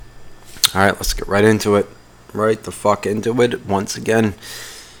Alright, let's get right into it. Right the fuck into it. Once again,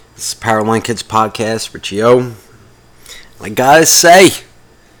 this is Powerline Kids Podcast, Richie O. I gotta say, it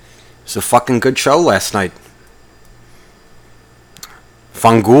was a fucking good show last night.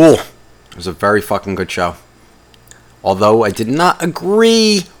 Fungool. It was a very fucking good show. Although I did not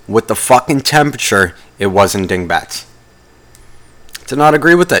agree with the fucking temperature it was in Dingbats. Did not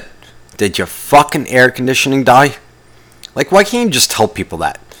agree with it. Did your fucking air conditioning die? Like, why can't you just tell people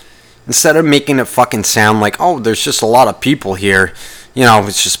that? Instead of making it fucking sound like, oh, there's just a lot of people here. You know,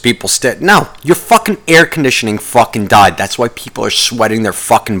 it's just people No, your fucking air conditioning fucking died. That's why people are sweating their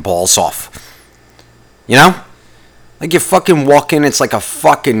fucking balls off. You know? Like, you fucking walk in, it's like a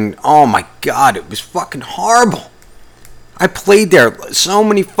fucking... Oh my god, it was fucking horrible. I played there so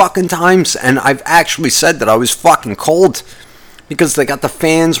many fucking times, and I've actually said that I was fucking cold. Because they got the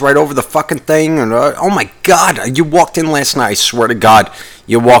fans right over the fucking thing, and oh my god, you walked in last night, I swear to god,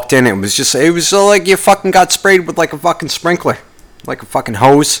 you walked in, it was like you fucking got sprayed with like a fucking sprinkler, like a fucking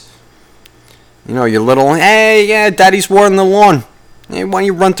hose. You know, your little, hey, yeah, daddy's watering the lawn. Hey, why don't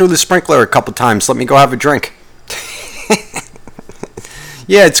you run through the sprinkler a couple times, let me go have a drink.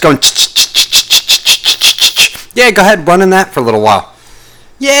 Yeah, it's going, yeah, go ahead, run in that for a little while.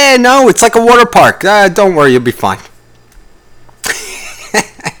 Yeah, no, it's like a water park, don't worry, you'll be fine.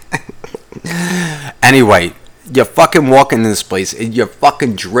 Anyway, you fucking walk into this place, you're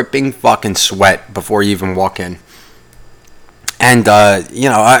fucking dripping fucking sweat before you even walk in. And you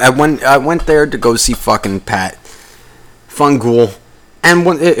know, I went there to go see fucking Pat Fungool, and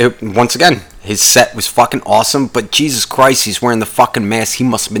once again, his set was fucking awesome. But Jesus Christ, he's wearing the fucking mask. He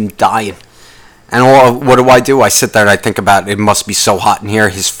must have been dying. And what do? I sit there and I think about it must be so hot in here.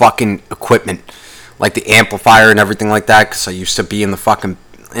 His fucking equipment, like the amplifier and everything like that, because I used to be in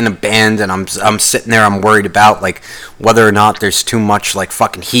a band, and I'm sitting there, I'm worried about like whether or not there's too much like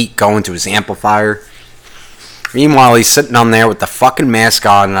fucking heat going to his amplifier. Meanwhile, he's sitting on there with the fucking mask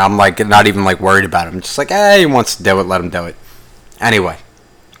on, and I'm like not even like worried about him. Just like, hey, he wants to do it, let him do it. Anyway,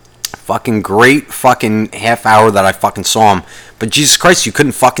 fucking great fucking half hour that I fucking saw him. But Jesus Christ, you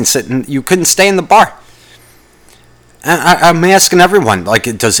couldn't fucking you couldn't stay in the bar. And I'm asking everyone, like,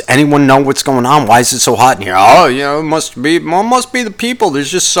 does anyone know what's going on? Why is it so hot in here? Oh, you know, it must be the people.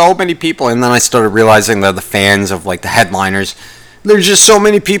 There's just so many people. And then I started realizing they're the fans of, like, the headliners. There's just so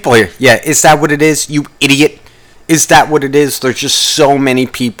many people here. Yeah, is that what it is, you idiot? Is that what it is? There's just so many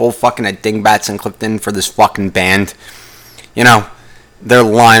people fucking at Dingbats and Clifton for this fucking band. You know, they're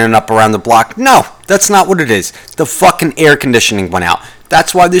lining up around the block. No, that's not what it is. The fucking air conditioning went out.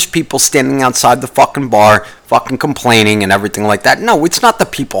 That's why there's people standing outside the fucking bar, fucking complaining and everything like that. No, it's not the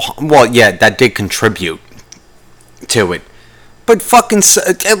people. Well, yeah, that did contribute to it. But fucking,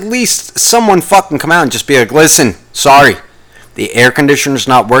 at least someone fucking come out and just be like, listen, sorry, the air conditioner's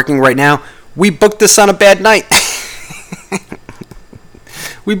not working right now. We booked this on a bad night.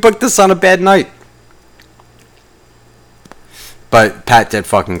 We booked this on a bad night. But Pat did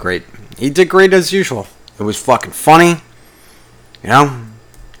fucking great. He did great as usual. It was fucking funny. You know,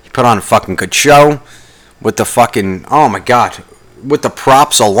 he put on a fucking good show with the fucking, oh my god, with the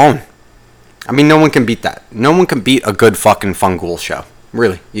props alone. I mean, no one can beat that. No one can beat a good fucking Fungool show.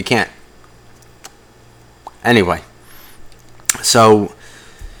 Really, you can't. Anyway, so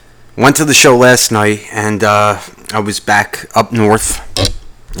went to the show last night, and I was back up north.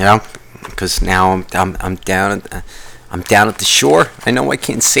 You know, because now I'm down at the shore. I know I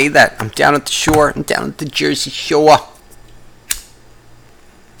can't say that. I'm down at the shore. I'm down at the Jersey Shore.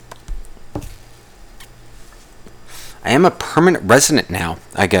 I am a permanent resident now,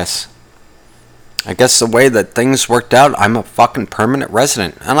 I guess. I guess the way that things worked out, I'm a fucking permanent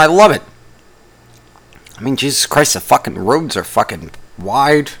resident. And I love it. I mean, Jesus Christ, the fucking roads are fucking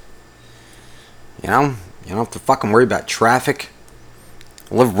wide. You know? You don't have to fucking worry about traffic.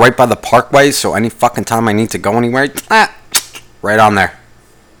 I live right by the parkway, so any fucking time I need to go anywhere, right on there.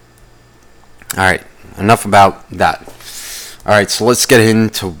 Alright, enough about that. Alright, so let's get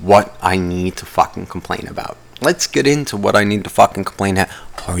into what I need to fucking complain about. Let's get into what I need to fucking complain about.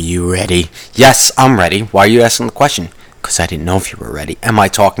 Are you ready? Yes, I'm ready. Why are you asking the question? Because I didn't know if you were ready. Am I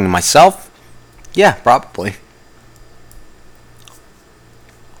talking to myself? Yeah, probably.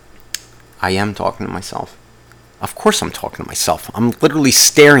 I am talking to myself. Of course I'm talking to myself. I'm literally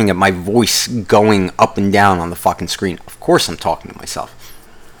staring at my voice going up and down on the fucking screen. Of course I'm talking to myself.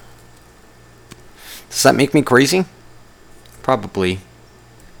 Does that make me crazy? Probably.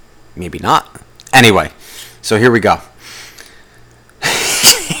 Maybe not. Anyway, so here we go.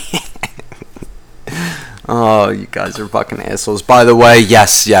 Oh, you guys are fucking assholes. By the way,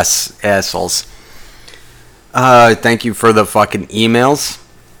 yes, assholes. Thank you for the fucking emails.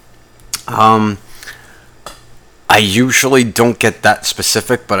 I usually don't get that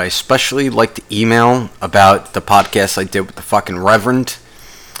specific, but I especially like to email about the podcast I did with the fucking Reverend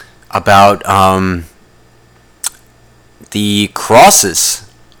about the crosses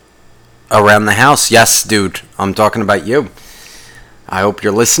around the house. Yes, dude, I'm talking about you. I hope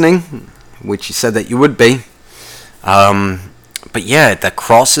you're listening, which you said that you would be. But yeah, the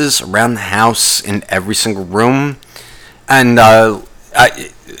crosses around the house in every single room. And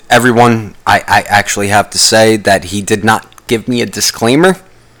everyone, I actually have to say that he did not give me a disclaimer.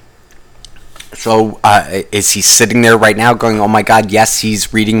 So is he sitting there right now going, oh my god, yes,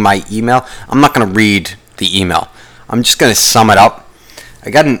 he's reading my email? I'm not going to read the email. I'm just going to sum it up. I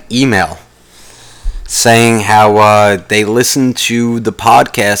got an email saying how they listened to the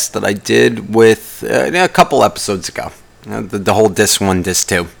podcast that I did with a couple episodes ago. The whole Dis 1, Dis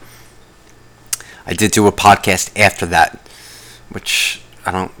 2. I did do a podcast after that, which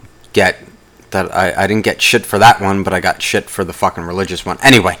I don't get. That I didn't get shit for that one, but I got shit for the fucking religious one.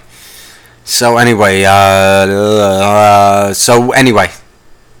 Anyway. So anyway, did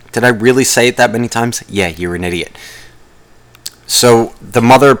I really say it that many times? Yeah, you're an idiot. So the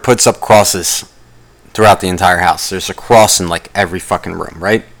mother puts up crosses throughout the entire house. There's a cross in like every fucking room,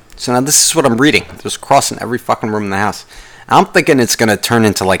 right? So now this is what I'm reading. There's a cross in every fucking room in the house. I'm thinking it's going to turn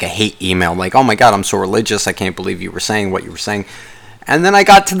into like a hate email. Like, oh my god, I'm so religious. I can't believe you were saying what you were saying. And then I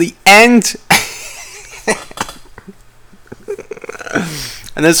got to the end.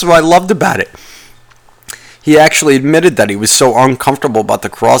 And this is what I loved about it. He actually admitted that he was so uncomfortable about the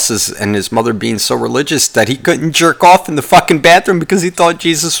crosses and his mother being so religious that he couldn't jerk off in the fucking bathroom because he thought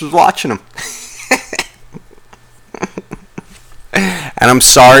Jesus was watching him. And I'm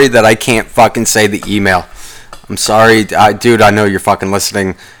sorry that I can't fucking say the email. I'm sorry, dude, I know you're fucking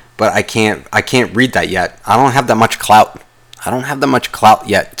listening, but I can't read that yet. I don't have that much clout. I don't have that much clout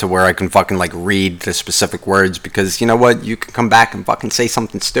yet to where I can fucking like read the specific words, because you know what? You can come back and fucking say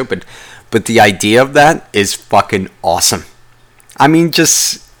something stupid. But the idea of that is fucking awesome. I mean,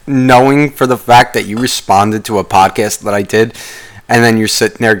 just knowing for the fact that you responded to a podcast that I did, and then you're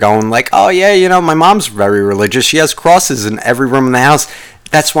sitting there going like, oh yeah, you know, my mom's very religious. She has crosses in every room in the house.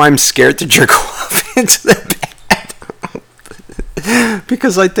 That's why I'm scared to jerk off into the bed.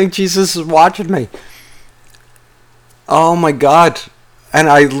 Because I think Jesus is watching me. Oh my god. And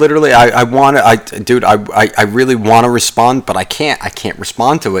I literally, I really want to respond, but I can't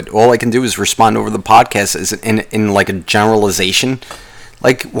respond to it. All I can do is respond over the podcast is in like a generalization.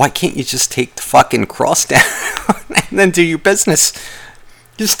 Like, why can't you just take the fucking cross down and then do your business?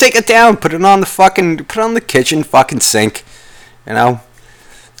 Just take it down, put it on the kitchen fucking sink, you know?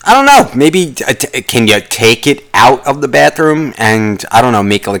 I don't know, maybe, can you take it out of the bathroom and, I don't know,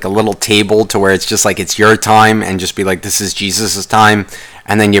 make like a little table to where it's just like it's your time and just be like, this is Jesus' time,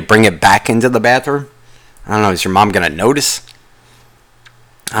 and then you bring it back into the bathroom? I don't know, is your mom gonna notice?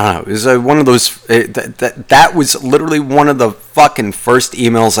 I don't know, it was one of those, that was literally one of the fucking first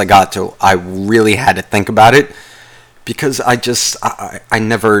emails I got to. I really had to think about it, because I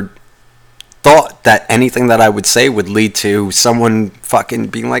never thought that anything that I would say would lead to someone fucking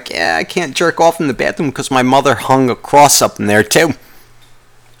being like, yeah, I can't jerk off in the bathroom because my mother hung a cross up in there too.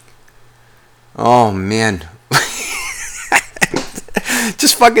 Oh man.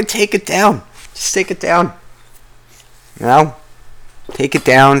 Just fucking take it down. Just take it down. You know? Take it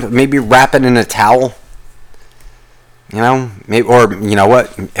down. Maybe wrap it in a towel. You know? Maybe, or, you know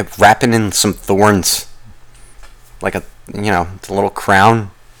what? Wrap it in some thorns. Like a little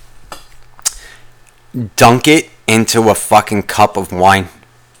crown. Dunk it into a fucking cup of wine,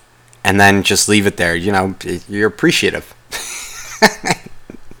 and then just leave it there. You know, you're appreciative.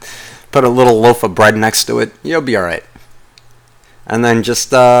 Put a little loaf of bread next to it, you'll be alright. And then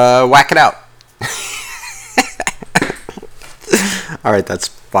just whack it out. Alright, that's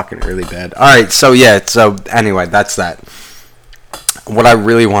fucking really bad. Alright, so yeah, so anyway, that's that. What I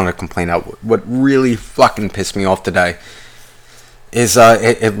really want to complain about, what really fucking pissed me off today, is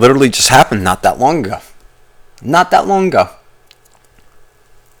it literally just happened not that long ago. Not that long ago.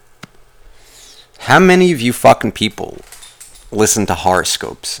 How many of you fucking people listen to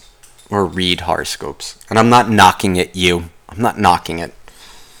horoscopes or read horoscopes? And I'm not knocking at you. I'm not knocking it.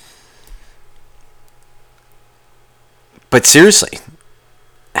 But seriously,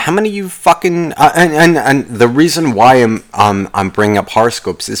 how many of you fucking and the reason why I'm bringing up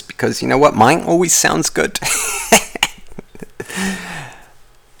horoscopes is because, you know what, mine always sounds good.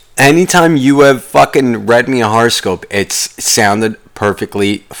 Anytime you have fucking read me a horoscope, it sounded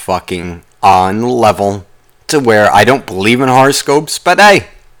perfectly fucking on level to where I don't believe in horoscopes, but hey,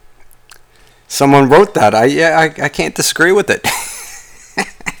 someone wrote that. I can't disagree with it.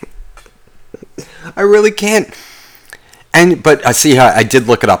 I really can't. But I see how I did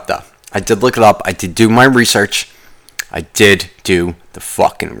look it up though. I did do my research. I did do the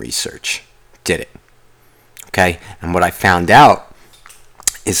fucking research. Did it. Okay? And what I found out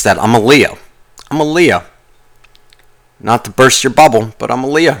is that I'm a Leo. Not to burst your bubble, but I'm a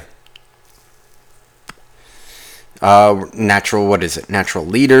Leo. Natural, what is it? Natural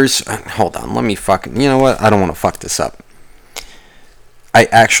leaders. Hold on, let me fucking... You know what? I don't want to fuck this up. I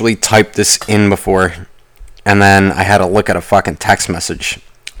actually typed this in before, and then I had to look at a fucking text message.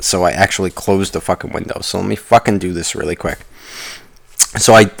 So I actually closed the fucking window. So let me fucking do this really quick.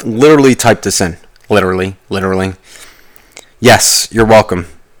 So I literally typed this in. Literally. Yes, you're welcome.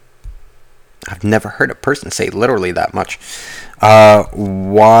 I've never heard a person say literally that much.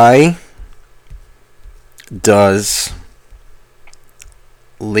 Why does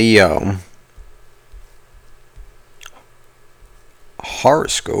Leo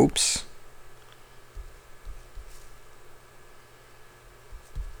horoscopes...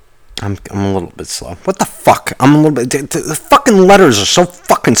 I'm a little bit slow. What the fuck? I'm a little bit... The fucking letters are so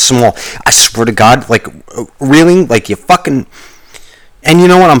fucking small. I swear to God. Like, really? Like, you fucking... And you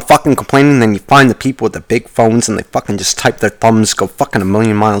know what? I'm fucking complaining. Then you find the people with the big phones and they fucking just type their thumbs, go fucking a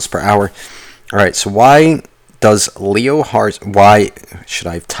million miles per hour. Alright, so why does Leo why should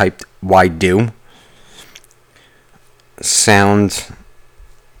I have typed why do sound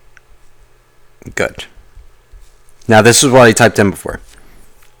good? Now, this is what I typed in before.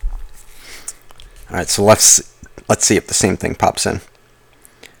 Alright, so let's see if the same thing pops in.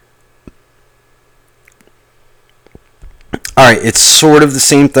 Alright, it's sort of the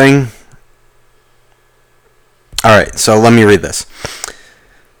same thing. Alright, so let me read this.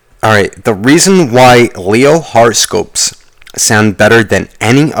 Alright, the reason why Leo horoscopes sound better than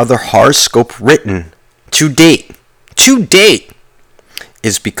any other horoscope written to date,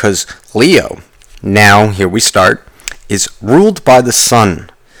 is because Leo, now here we start, is ruled by the sun.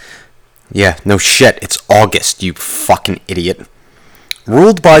 Yeah, no shit, it's August, you fucking idiot.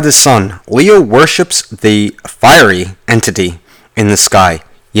 Ruled by the sun, Leo worships the fiery entity in the sky.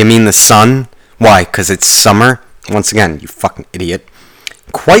 You mean the sun? Why? Because it's summer? Once again, you fucking idiot.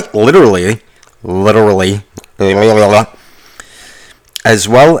 Quite literally, as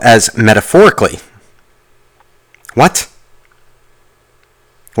well as metaphorically. What?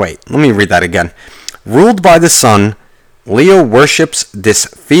 Wait, let me read that again. Ruled by the sun, Leo worships this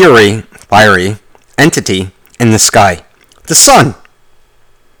fiery entity in the sky. The sun.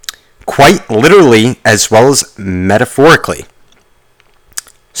 Quite literally as well as metaphorically.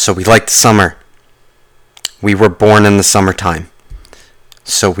 So we like the summer. We were born in the summertime.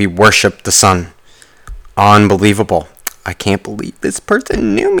 So we worship the sun. Unbelievable. I can't believe this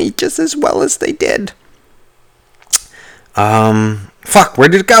person knew me just as well as they did. Fuck, where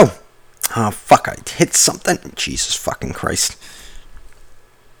did it go? Oh, fuck, I hit something. Jesus fucking Christ.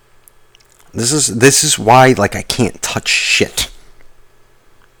 This is why, like, I can't touch shit.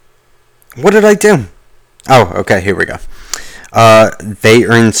 What did I do? Oh, okay, here we go. They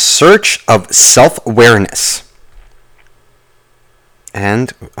are in search of self-awareness.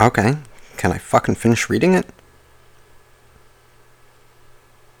 And, okay, can I fucking finish reading it?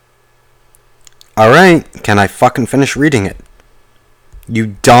 Alright, can I fucking finish reading it?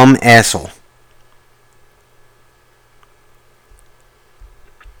 You dumb asshole.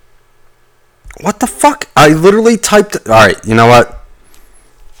 What the fuck? I literally typed... Alright, you know what?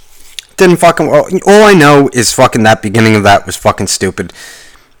 Didn't fucking... All I know is fucking that beginning of that was fucking stupid.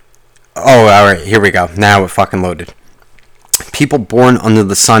 Oh, alright, here we go. Now it fucking loaded. People born under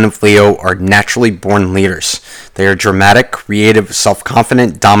the sign of Leo are naturally born leaders. They are dramatic, creative,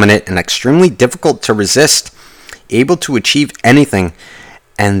 self-confident, dominant, and extremely difficult to resist. Able to achieve anything,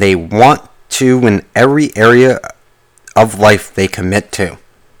 and they want to in every area of life they commit to.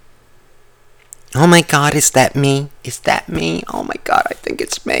 Oh my God, is that me? Is that me? Oh my God, I think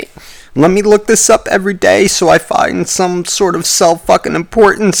it's me. Let me look this up every day so I find some sort of self-fucking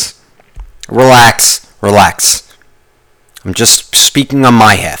importance. Relax. I'm just speaking on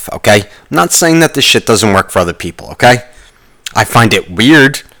my half, okay? I'm not saying that this shit doesn't work for other people, okay? I find it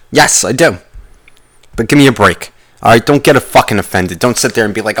weird. Yes, I do. But give me a break. Alright, don't get fucking offended. Don't sit there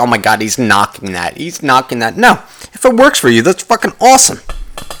and be like, oh my God, he's knocking that. No, if it works for you, that's fucking awesome.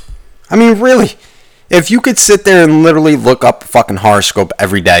 I mean, really. If you could sit there and literally look up a fucking horoscope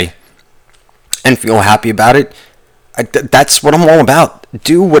every day and feel happy about it, that's what I'm all about.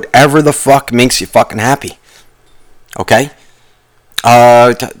 Do whatever the fuck makes you fucking happy. Okay?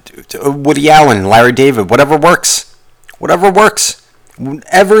 Woody Allen, Larry David, whatever works. Whatever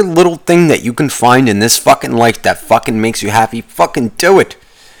little thing that you can find in this fucking life that fucking makes you happy, fucking do it.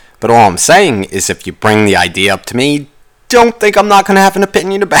 But all I'm saying is if you bring the idea up to me, don't think I'm not going to have an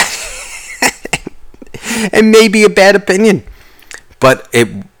opinion about it. It may be a bad opinion. But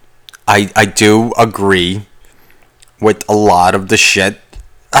I do agree with a lot of the shit.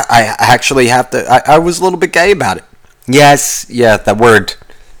 I actually have to... I was a little bit gay about it. Yes, yeah, that word.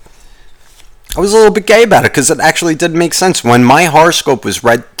 I was a little bit gay about it because it actually did make sense. When my horoscope was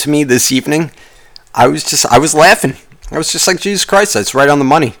read to me this evening, I was laughing. I was just like, Jesus Christ, that's right on the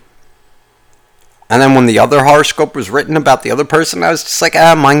money. And then when the other horoscope was written about the other person, I was just like,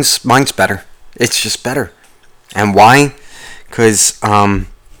 mine's better. It's just better. And why? Because I'm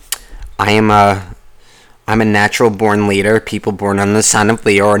a natural born leader. People born on the sign of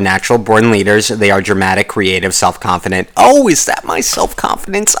Leo are natural born leaders. They are dramatic, creative, self-confident. Oh, is that my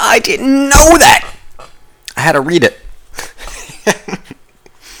self-confidence? I didn't know that. I had to read it.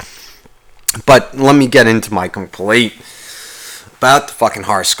 But let me get into my complaint about the fucking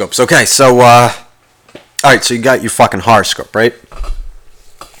horoscopes. Okay, so, alright, so you got your fucking horoscope, right?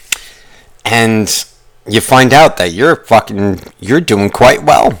 And you find out that you're doing quite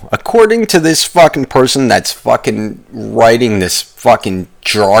well. According to this fucking person that's fucking writing this fucking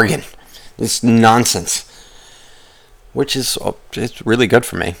jargon. This nonsense. Which is, it's really good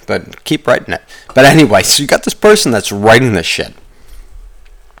for me, but keep writing it. But anyway, so you got this person that's writing this shit.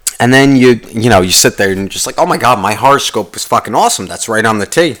 And then you sit there and you're just like, oh my god, my horoscope is fucking awesome. That's right on the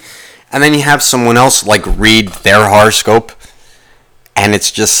T. And then you have someone else like read their horoscope, and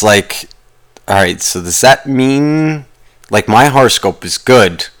it's just like, alright, so does that mean like my horoscope is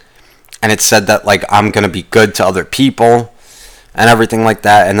good, and it said that like I'm gonna be good to other people and everything like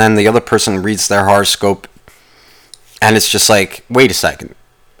that, and then the other person reads their horoscope, and it's just like, wait a second.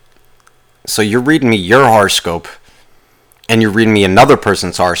 So you're reading me your horoscope, and you're reading me another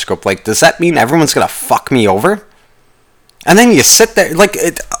person's horoscope. Like, does that mean everyone's gonna fuck me over? And then you sit there, like,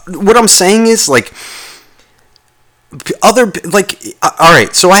 what I'm saying is, like,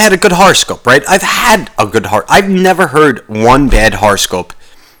 alright, so I had a good horoscope, right? I've never heard one bad horoscope.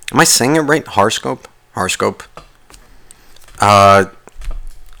 Am I saying it right? Horoscope? I've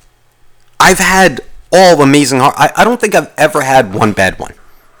had all amazing, I don't think I've ever had one bad one.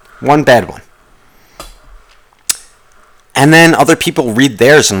 One bad one. And then other people read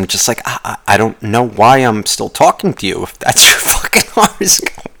theirs, and I'm just like, I don't know why I'm still talking to you if that's your fucking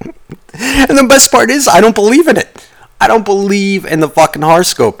horoscope. And the best part is, I don't believe in it. I don't believe in the fucking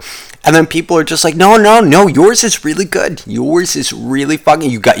horoscope. And then people are just like, no, yours is really good. Yours is really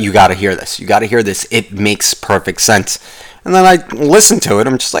fucking, you got to hear this. You got to hear this. It makes perfect sense. And then I listen to it.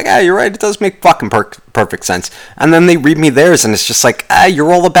 I'm just like, you're right. It does make fucking perfect sense. And then they read me theirs, and it's just like,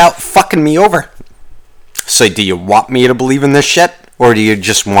 you're all about fucking me over. So do you want me to believe in this shit? Or do you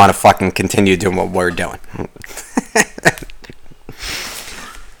just want to fucking continue doing what we're doing?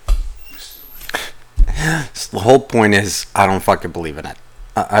 So the whole point is, I don't fucking believe in it.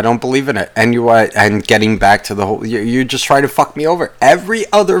 I don't believe in it. And and getting back to the whole, you're just trying to fuck me over. Every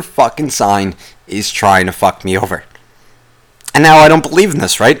other fucking sign is trying to fuck me over. And now I don't believe in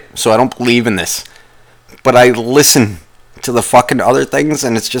this, right? So I don't believe in this. But I listen to the fucking other things,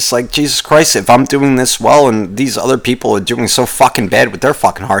 and it's just like, Jesus Christ, if I'm doing this well and these other people are doing so fucking bad with their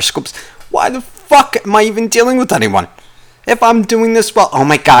fucking horoscopes, why the fuck am I even dealing with anyone? If I'm doing this well, oh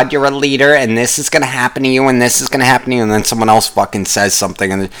my god, you're a leader, and this is gonna happen to you, and this is gonna happen to you, and then someone else fucking says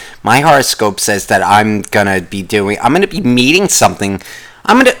something, and my horoscope says that I'm gonna be meeting something.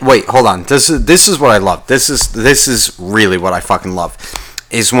 Wait, hold on, this is what I love. This is really what I fucking love,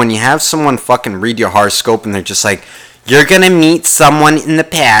 is when you have someone fucking read your horoscope, and they're just like, you're gonna meet someone in the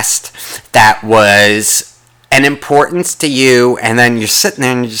past that was an importance to you, and then you're sitting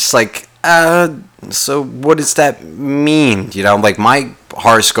there and you're just like, so what does that mean? You know, like, my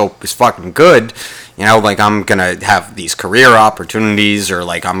horoscope is fucking good. You know, like, I'm gonna have these career opportunities, or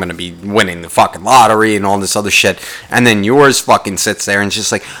like I'm gonna be winning the fucking lottery and all this other shit. And then yours fucking sits there and it's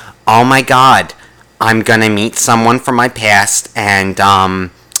just like, oh my god, I'm gonna meet someone from my past, and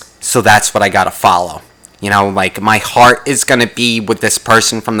so that's what I gotta follow. You know, like, my heart is gonna be with this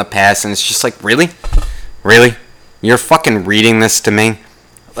person from the past, and it's just like, really? Really? You're fucking reading this to me?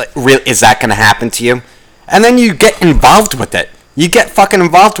 Like, is that gonna happen to you? And then you get involved with it. You get fucking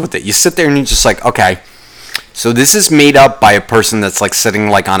involved with it. You sit there and you're just like, okay, so this is made up by a person that's like sitting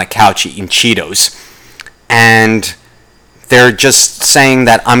like on a couch eating Cheetos, and they're just saying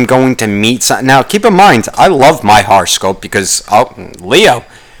that I'm going to meet some. Now, keep in mind, I love my horoscope because, Leo,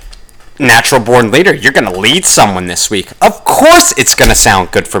 natural born leader, you're going to lead someone this week. Of course it's going to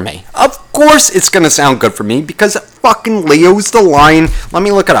sound good for me. Of course it's going to sound good for me because fucking Leo's the lion. Let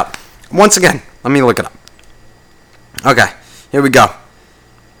me look it up. Once again, let me look it up. Okay, here we go.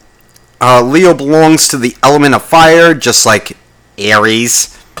 Leo belongs to the element of fire, just like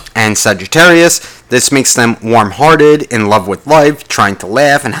Aries and Sagittarius. This makes them warm-hearted, in love with life, trying to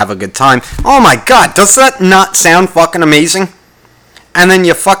laugh and have a good time. Oh my god, does that not sound fucking amazing? And then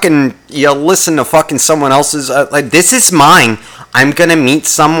you listen to fucking someone else's, like, this is mine. I'm gonna meet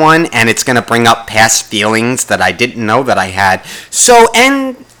someone and it's gonna bring up past feelings that I didn't know that I had. So,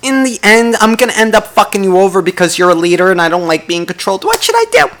 and in the end, I'm gonna end up fucking you over because you're a leader and I don't like being controlled. What should I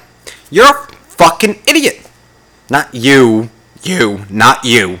do? You're a fucking idiot. Not you. Not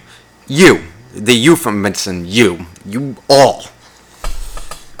you. You. The euphemism, you. You all.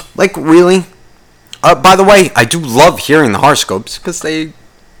 Like, really? By the way, I do love hearing the horoscopes because they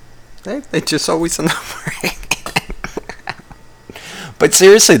just always end up right. But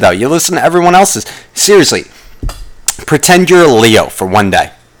seriously, though, you listen to everyone else's. Seriously, pretend you're a Leo for one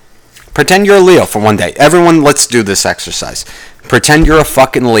day. Pretend you're a Leo for one day. Everyone, let's do this exercise. Pretend you're a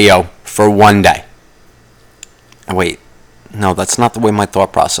fucking Leo for one day. Wait, no, that's not the way my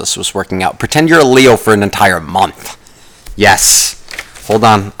thought process was working out. Pretend you're a Leo for an entire month. Yes. Hold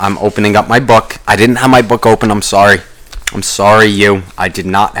on, I'm opening up my book. I didn't have my book open, I'm sorry. I'm sorry, you. I did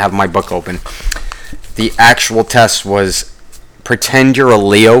not have my book open. The actual test was pretend you're a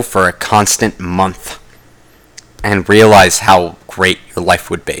Leo for a constant month and realize how great your life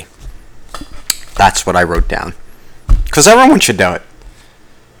would be. That's what I wrote down. Because everyone should do it.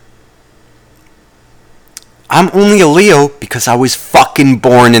 I'm only a Leo because I was fucking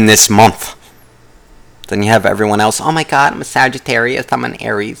born in this month. Then you have everyone else. Oh my god, I'm a Sagittarius. I'm an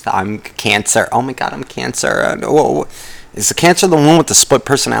Aries. I'm Cancer. Oh my god, I'm Cancer. Whoa. Is the Cancer the one with the split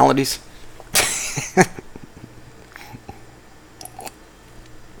personalities?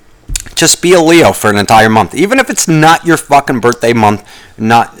 Just be a Leo for an entire month. Even if it's not your fucking birthday month.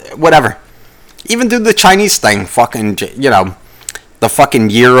 Not, whatever. Even do the Chinese thing. Fucking, the fucking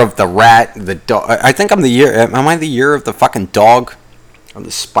year of the rat. The dog. I think I'm the year. Am I the year of the fucking dog? Or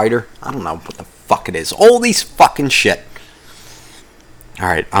the spider? I don't know what the fuck it is. All these fucking shit.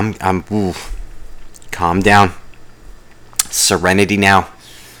 Alright, ooh. Calm down. Serenity now.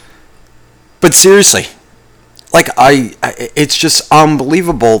 But seriously, like, it's just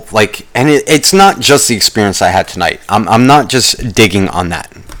unbelievable, like, and it's not just the experience I had tonight. I'm not just digging on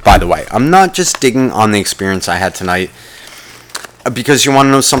that, by the way. I'm not just digging on the experience I had tonight, because you want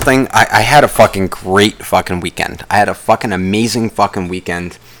to know something? I had a fucking great fucking weekend. I had a fucking amazing fucking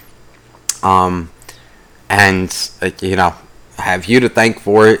weekend. And, I have you to thank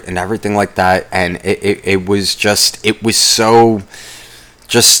for it and everything like that. And it was so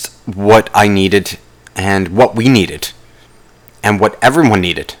just what I needed and what we needed and what everyone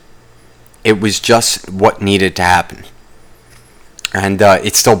needed. It was just what needed to happen. And,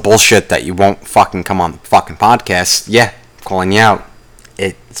 it's still bullshit that you won't fucking come on the fucking podcast. Yeah, calling you out.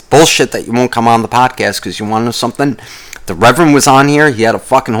 It's bullshit that you won't come on the podcast because you want to know something? The Reverend was on here. He had a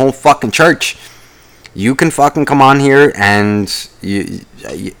fucking whole fucking church. You can fucking come on here and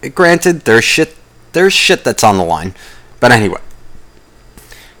granted, there's shit that's on the line. But anyway,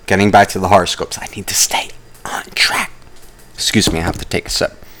 getting back to the horoscopes, I need to stay on track. Excuse me, I have to take a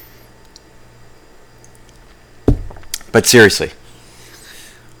sip. But seriously,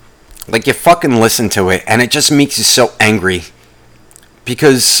 like, you fucking listen to it and it just makes you so angry.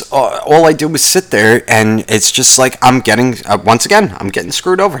 Because all I do is sit there and it's just like I'm getting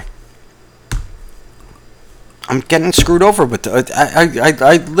screwed over. I'm getting screwed over with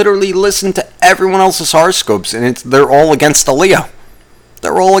I literally listen to everyone else's horoscopes and they're all against the Leo.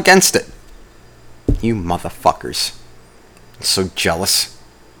 They're all against it. You motherfuckers. I'm so jealous.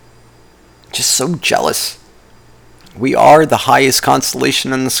 Just so jealous. We are the highest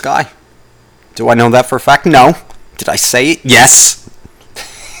constellation in the sky. Do I know that for a fact? No. Did I say it? Yes.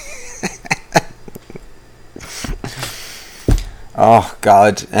 Oh,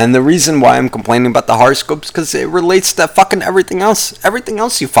 God. And the reason why I'm complaining about the horoscopes because it relates to fucking everything else. Everything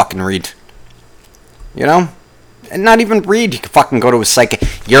else you fucking read. You know? And not even read. You can fucking go to a psychic.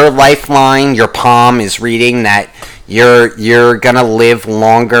 Your lifeline, your palm is reading that you're gonna live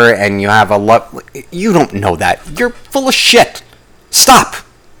longer and you have a lot. You don't know that. You're full of shit. Stop.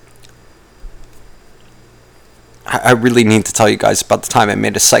 I really need to tell you guys about the time I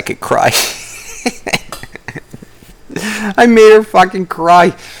made a psychic cry. I made her fucking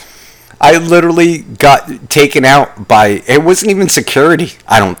cry. I literally got taken out by... It wasn't even security,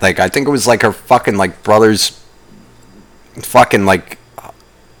 I don't think. I think it was like her fucking, like, brother's... Fucking, like...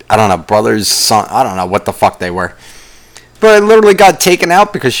 I don't know, brother's son... I don't know what the fuck they were. But I literally got taken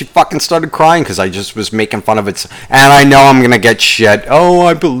out because she fucking started crying because I just was making fun of it. And I know I'm gonna get shit. Oh,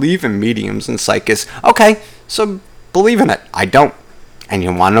 I believe in mediums and psychics. Okay, so believe in it. I don't. And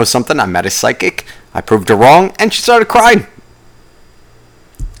you want to know something? I met a psychic. I proved her wrong, and she started crying.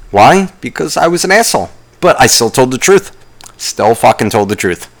 Why? Because I was an asshole. But I still told the truth. Still fucking told the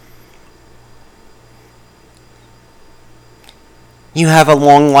truth. You have a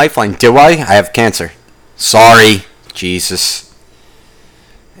long lifeline. Do I? I have cancer. Sorry. Jesus.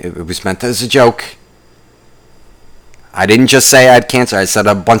 It was meant as a joke. I didn't just say I had cancer. I said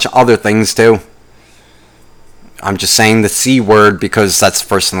a bunch of other things too. I'm just saying the C word because that's the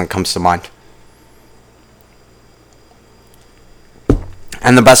first thing that comes to mind.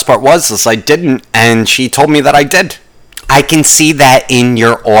 And the best part was I didn't, and she told me that I did. I can see that in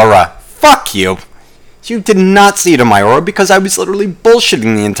your aura. Fuck you. You did not see it in my aura because I was literally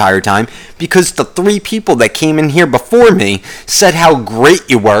bullshitting the entire time because the 3 people that came in here before me said how great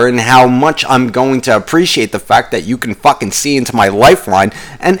you were and how much I'm going to appreciate the fact that you can fucking see into my lifeline,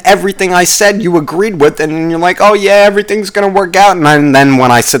 and everything I said you agreed with, and you're like, oh yeah, everything's gonna work out, and then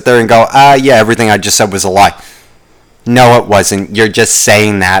when I sit there and go, yeah, everything I just said was a lie. No, it wasn't. You're just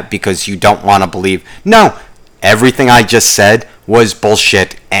saying that because you don't want to believe. No, everything I just said was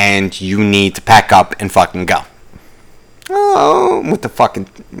bullshit, and you need to pack up and fucking go. Oh, with the fucking,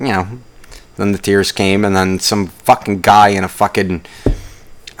 then the tears came, and then some fucking guy in a fucking,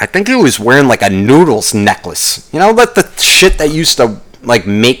 I think he was wearing like a noodles necklace. You know, like the shit that used to like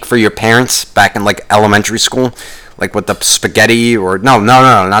make for your parents back in like elementary school, like with the spaghetti, or no,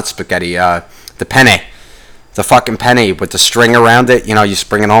 not spaghetti, the penne. The fucking penny with the string around it, you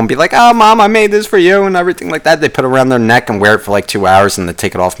bring it home and be like, oh, Mom, I made this for you, and everything like that. They put it around their neck and wear it for like 2 hours, and then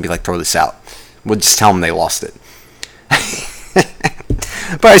take it off and be like, throw this out. We'll just tell them they lost it.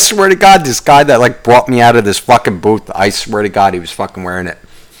 But I swear to God, this guy that like brought me out of this fucking booth, I swear to God, he was fucking wearing it.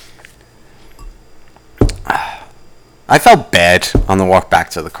 I felt bad on the walk back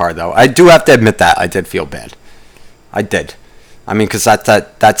to the car, though. I do have to admit that. I did feel bad. I did. I mean, because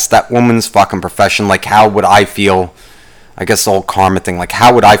that's that woman's fucking profession. Like, how would I feel? I guess the whole karma thing. Like,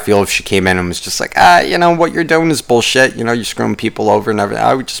 how would I feel if she came in and was just like, what you're doing is bullshit. You're screwing people over and everything.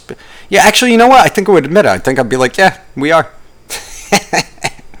 I would just be, yeah, actually, you know what? I think I would admit it. I think I'd be like, yeah, we are.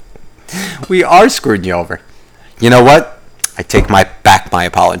 We are screwing you over. You know what? I take back my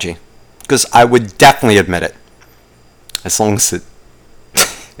apology. Because I would definitely admit it. As long as it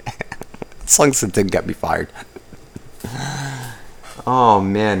didn't get me fired. Oh,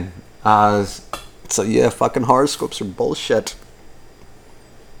 man. So, yeah, fucking horoscopes are bullshit.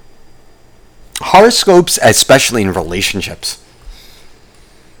 Horoscopes, especially in relationships.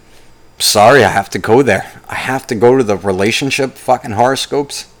 Sorry, I have to go there. I have to go to the relationship fucking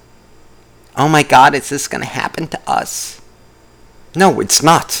horoscopes. Oh, my God, is this going to happen to us? No, it's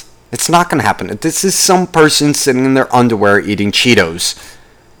not. It's not going to happen. This is some person sitting in their underwear eating Cheetos.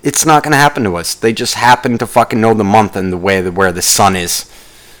 It's not going to happen to us. They just happen to fucking know the month and the way where the sun is.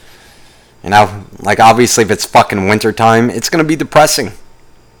 Like obviously if it's fucking winter time, it's going to be depressing.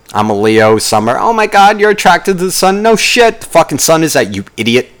 I'm a Leo, summer. Oh my God, you're attracted to the sun? No shit. The fucking sun is that, you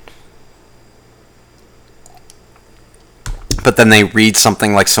idiot. But then they read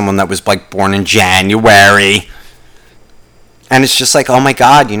something like someone that was like born in January. And it's just like, oh my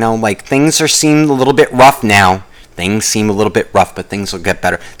God, like things are seeming a little bit rough now. Things seem a little bit rough, but things will get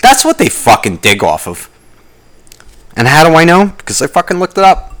better. That's what they fucking dig off of. And how do I know? Because I fucking looked it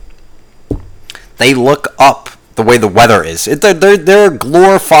up. They look up the way the weather is. They're a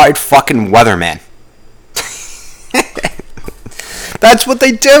glorified fucking weatherman. That's what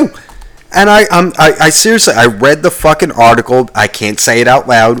they do. And I seriously, I read the fucking article. I can't say it out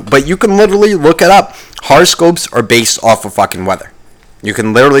loud, but you can literally look it up. Horoscopes are based off of fucking weather. You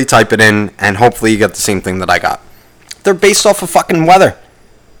can literally type it in, and hopefully you get the same thing that I got. They're based off of fucking weather.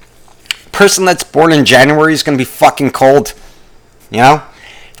 Person that's born in January is going to be fucking cold.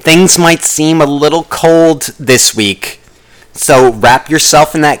 Things might seem a little cold this week. So wrap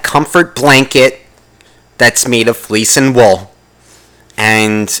yourself in that comfort blanket that's made of fleece and wool.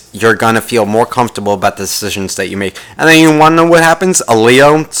 And you're going to feel more comfortable about the decisions that you make. And then you want to know what happens? A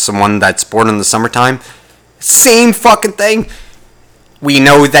Leo, someone that's born in the summertime, same fucking thing. We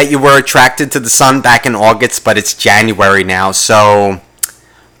know that you were attracted to the sun back in August, but it's January now, so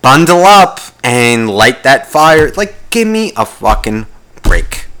bundle up and light that fire. Like, give me a fucking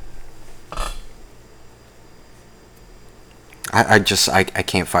break. I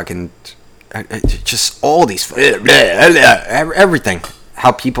can't fucking, just all these, everything,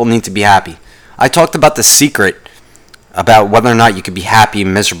 how people need to be happy. I talked about The Secret, about whether or not you could be happy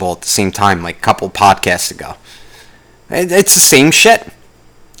and miserable at the same time, like a couple podcasts ago. It's the same shit.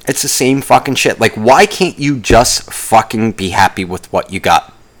 It's the same fucking shit. Like, why can't you just fucking be happy with what you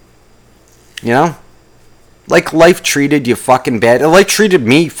got? Like, life treated you fucking bad. Life treated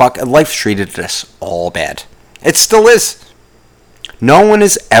me life treated us all bad. It still is. No one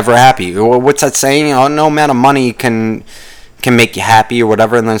is ever happy. What's that saying? Oh, no amount of money can make you happy or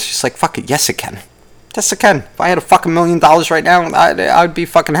whatever. And then it's just like, fuck it, yes it can. Yes it can. If I had a fucking $1 million right now, I'd be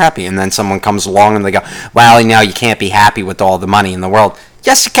fucking happy. And then someone comes along and they go, well, you can't be happy with all the money in the world.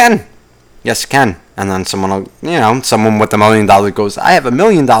 Yes you can. Yes you can. And then someone with $1 million goes, I have $1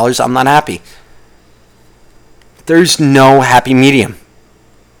 million, I'm not happy. There's no happy medium.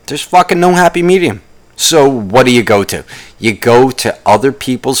 There's fucking no happy medium. So what do you go to? You go to other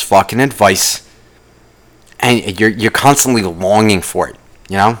people's fucking advice, and you're constantly longing for it,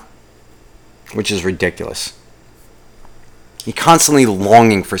 which is ridiculous. You're constantly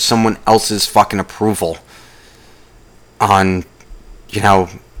longing for someone else's fucking approval on,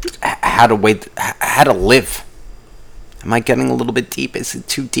 how to live. Am I getting a little bit deep? Is it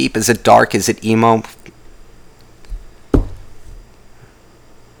too deep? Is it dark? Is it emo?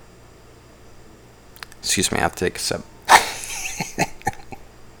 Excuse me, I have to take a sip.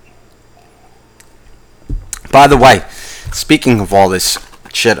 By the way, speaking of all this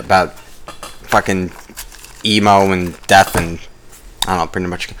shit about fucking emo and death and, I don't know, pretty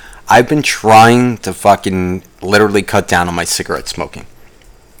much, I've been trying to fucking literally cut down on my cigarette smoking.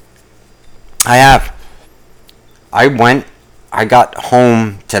 I have. I got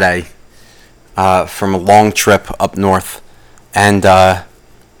home today from a long trip up north, and I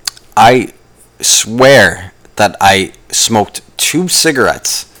swear that I smoked 2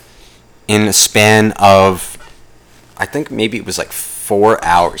 cigarettes in a span of, I think maybe it was like 4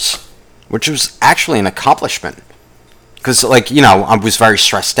 hours, which was actually an accomplishment. Because, I was very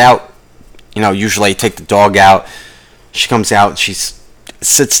stressed out. Usually I take the dog out. She comes out, she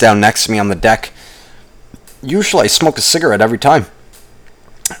sits down next to me on the deck. Usually I smoke a cigarette every time.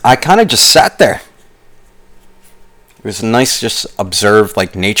 I kind of just sat there. It was nice just observe,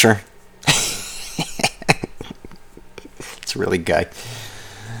 nature. It's really good.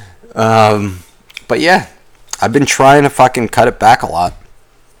 But yeah, I've been trying to fucking cut it back a lot.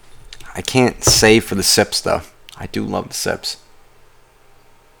 I can't say for the sips, though. I do love the sips.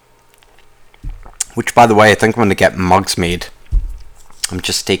 Which, by the way, I think I'm going to get mugs made. I'm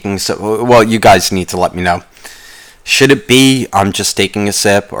just taking a sip. Well, you guys need to let me know. Should it be I'm just taking a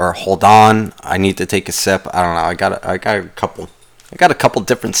sip, or hold on, I need to take a sip? I don't know. I got a couple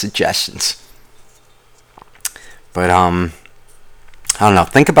different suggestions. But I don't know.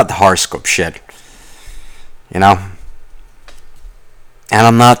 Think about the horoscope shit. And I'm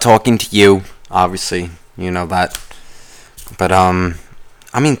not talking to you, obviously. You know that. But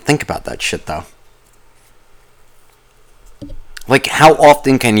think about that shit, though. How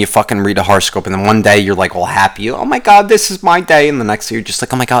often can you fucking read a horoscope and then one day you're all happy, oh my god, this is my day, and the next day you're just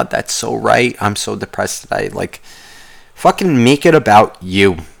like, oh my god, that's so right, I'm so depressed today. Fucking make it about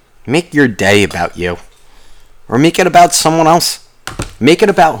you. Make your day about you. Or make it about someone else. Make it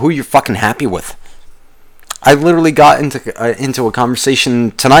about who you're fucking happy with. I literally got into a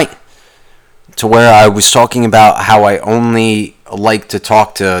conversation tonight to where I was talking about how I only like to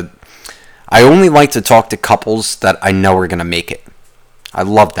talk to couples that I know are going to make it. I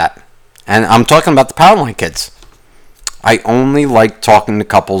love that. And I'm talking about the Powerline kids. I only like talking to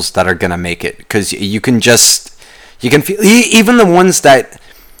couples that are going to make it. Because you can feel, even the ones that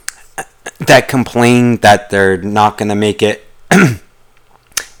complain that they're not going to make it.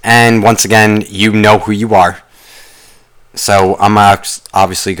 And once again, you know who you are. So I'm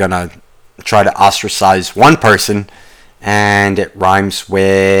obviously going to try to ostracize one person. And it rhymes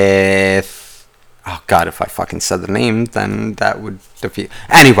with... Oh, God, if I fucking said the name, then that would defeat...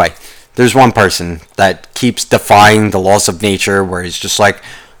 Anyway, there's one person that keeps defying the laws of nature, where he's just like,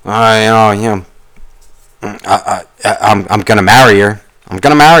 I'm going to marry her. I'm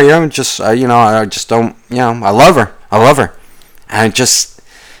going to marry her. Just, I just don't, I love her. And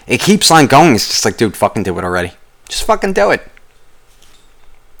it keeps on going. It's just like, dude, fucking do it already. Just fucking do it.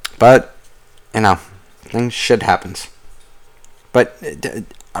 But, shit happens. But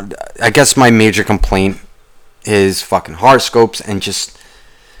I guess my major complaint is fucking horoscopes, and just,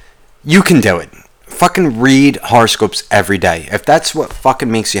 you can do it. Fucking read horoscopes every day. If that's what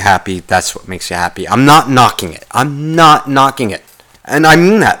fucking makes you happy, that's what makes you happy. I'm not knocking it. And I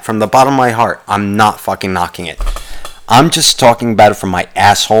mean that from the bottom of my heart. I'm not fucking knocking it. I'm just talking about it from my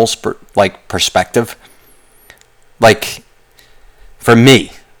asshole's perspective. For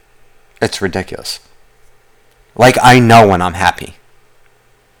me, it's ridiculous. I know when I'm happy.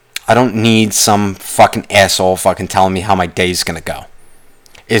 I don't need some fucking asshole fucking telling me how my day's gonna go.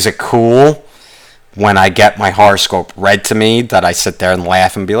 Is it cool when I get my horoscope read to me that I sit there and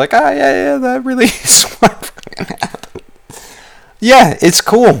laugh and be like, oh, yeah, that really is what Yeah, it's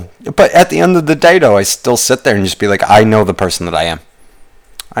cool. But at the end of the day, though, I still sit there and just be like, I know the person that I am.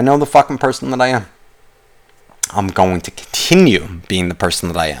 I know the fucking person that I am. I'm going to continue being the person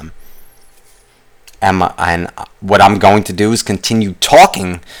that I am. And what I'm going to do is continue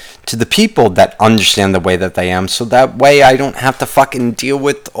talking to the people that understand the way that they am, so that way I don't have to fucking deal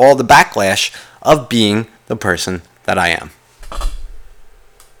with all the backlash of being the person that I am.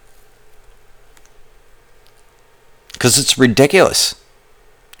 Because it's ridiculous.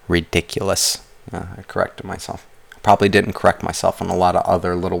 Ridiculous. I corrected myself. I probably didn't correct myself on a lot of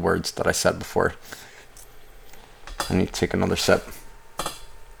other little words that I said before. I need to take another sip.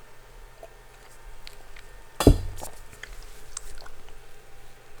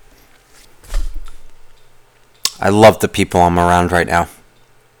 I love the people I'm around right now.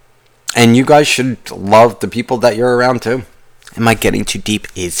 And you guys should love the people that you're around too. Am I getting too deep?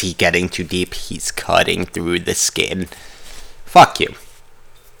 Is he getting too deep? He's cutting through the skin. Fuck you.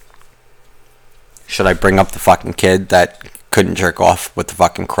 Should I bring up the fucking kid that couldn't jerk off with the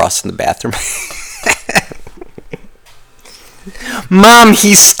fucking cross in the bathroom? Mom,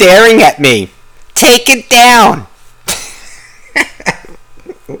 he's staring at me. Take it down.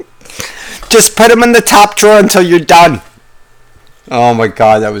 Just put him in the top drawer until you're done. Oh my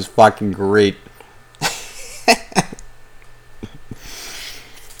god, that was fucking great.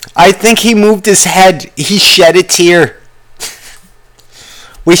 I think he moved his head. He shed a tear.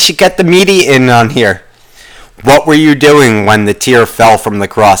 We should get the media in on here. What were you doing when the tear fell from the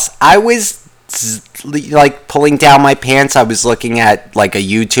cross? I was like pulling down my pants. I was looking at like a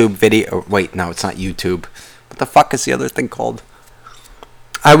YouTube video. Wait, no, it's not YouTube. What the fuck is the other thing called?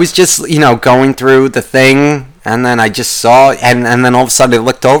 I was just, going through the thing, and then I just saw, and then all of a sudden I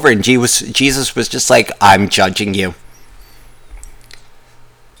looked over, and Jesus was just like, I'm judging you.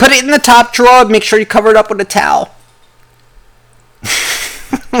 Put it in the top drawer. Make sure you cover it up with a towel.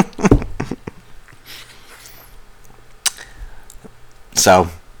 So,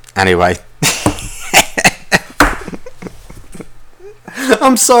 anyway.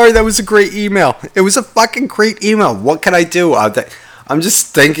 I'm sorry, that was a great email. It was a fucking great email. What can I do? I'm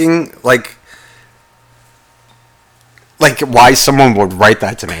just thinking, like why someone would write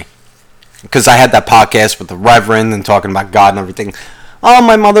that to me. Because I had that podcast with the Reverend and talking about God and everything. Oh,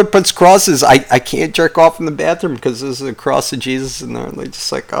 my mother puts crosses. I can't jerk off in the bathroom because there's a cross of Jesus in there. And they're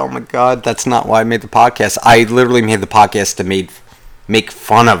just like, oh my God, that's not why I made the podcast. I literally made the podcast to make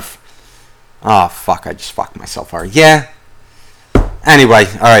fun of. Oh, fuck, I just fucked myself hard. Yeah. Anyway,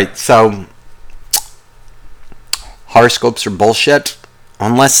 alright, so horoscopes are bullshit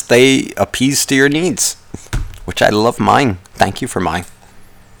unless they appease to your needs. Which I love mine. Thank you for mine.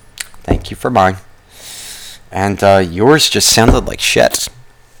 Thank you for mine. And yours just sounded like shit.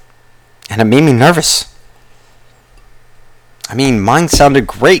 And it made me nervous. I mean, mine sounded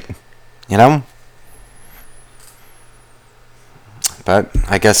great, But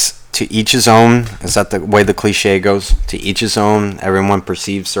I guess to each his own. Is that the way the cliche goes? To each his own. Everyone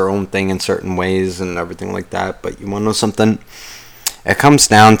perceives their own thing in certain ways and everything like that. But you want to know something? It comes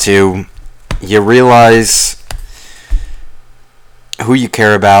down to you realize who you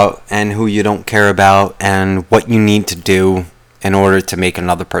care about and who you don't care about and what you need to do in order to make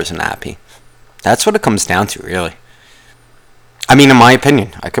another person happy. That's what it comes down to, really. I mean, in my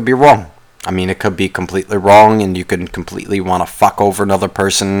opinion, I could be wrong. I mean, it could be completely wrong and you could completely want to fuck over another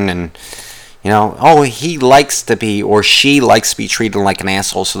person and, oh, he likes to be or she likes to be treated like an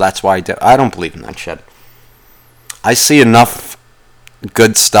asshole, so that's why I don't believe in that shit. I see enough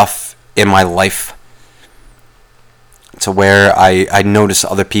good stuff in my life to where I notice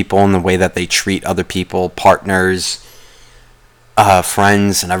other people and the way that they treat other people, partners,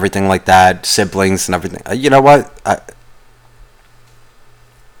 friends and everything like that, siblings and everything. You know what?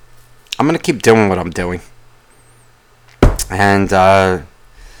 I'm going to keep doing what I'm doing. And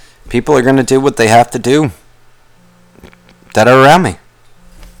people are going to do what they have to do that are around me.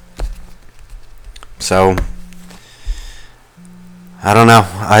 So I don't know.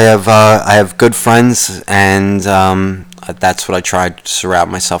 I have good friends, and that's what I try to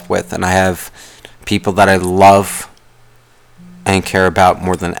surround myself with. And I have people that I love and care about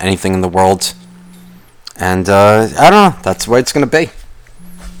more than anything in the world. And I don't know. That's the way it's going to be.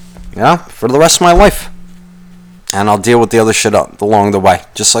 For the rest of my life. And I'll deal with the other shit along the way,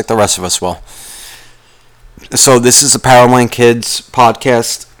 just like the rest of us will. So this is the Powerline Kids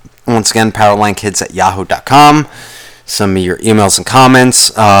podcast. Once again, powerlinekids@yahoo.com. Send me your emails and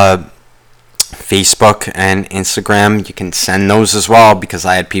comments. Facebook and Instagram, you can send those as well, because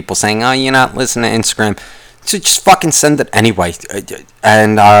I had people saying, oh, you're not listening to Instagram. So just fucking send it anyway.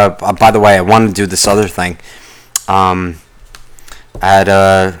 And by the way, I want to do this other thing. I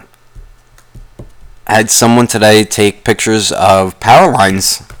had someone today take pictures of power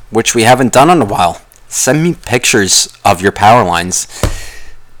lines, which we haven't done in a while. Send me pictures of your power lines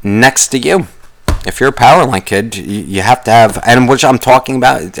next to you. If you're a power line kid, you have to have, and which I'm talking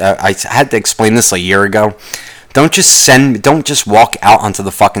about, I had to explain this a year ago. Don't just walk out onto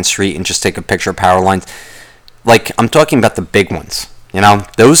the fucking street and just take a picture of power lines. Like, I'm talking about the big ones. You know,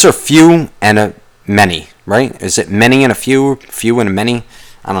 those are few and a many, right? Is it many and a few and a many?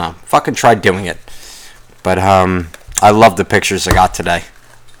 I don't know. Fucking try doing it. But I love the pictures I got today,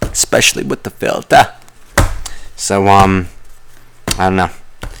 especially with the filter. So I don't know.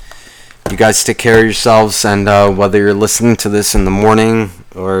 You guys take care of yourselves, and whether you're listening to this in the morning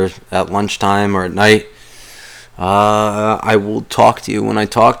or at lunchtime or at night, I will talk to you when I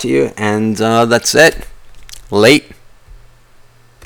talk to you, and that's it. Late.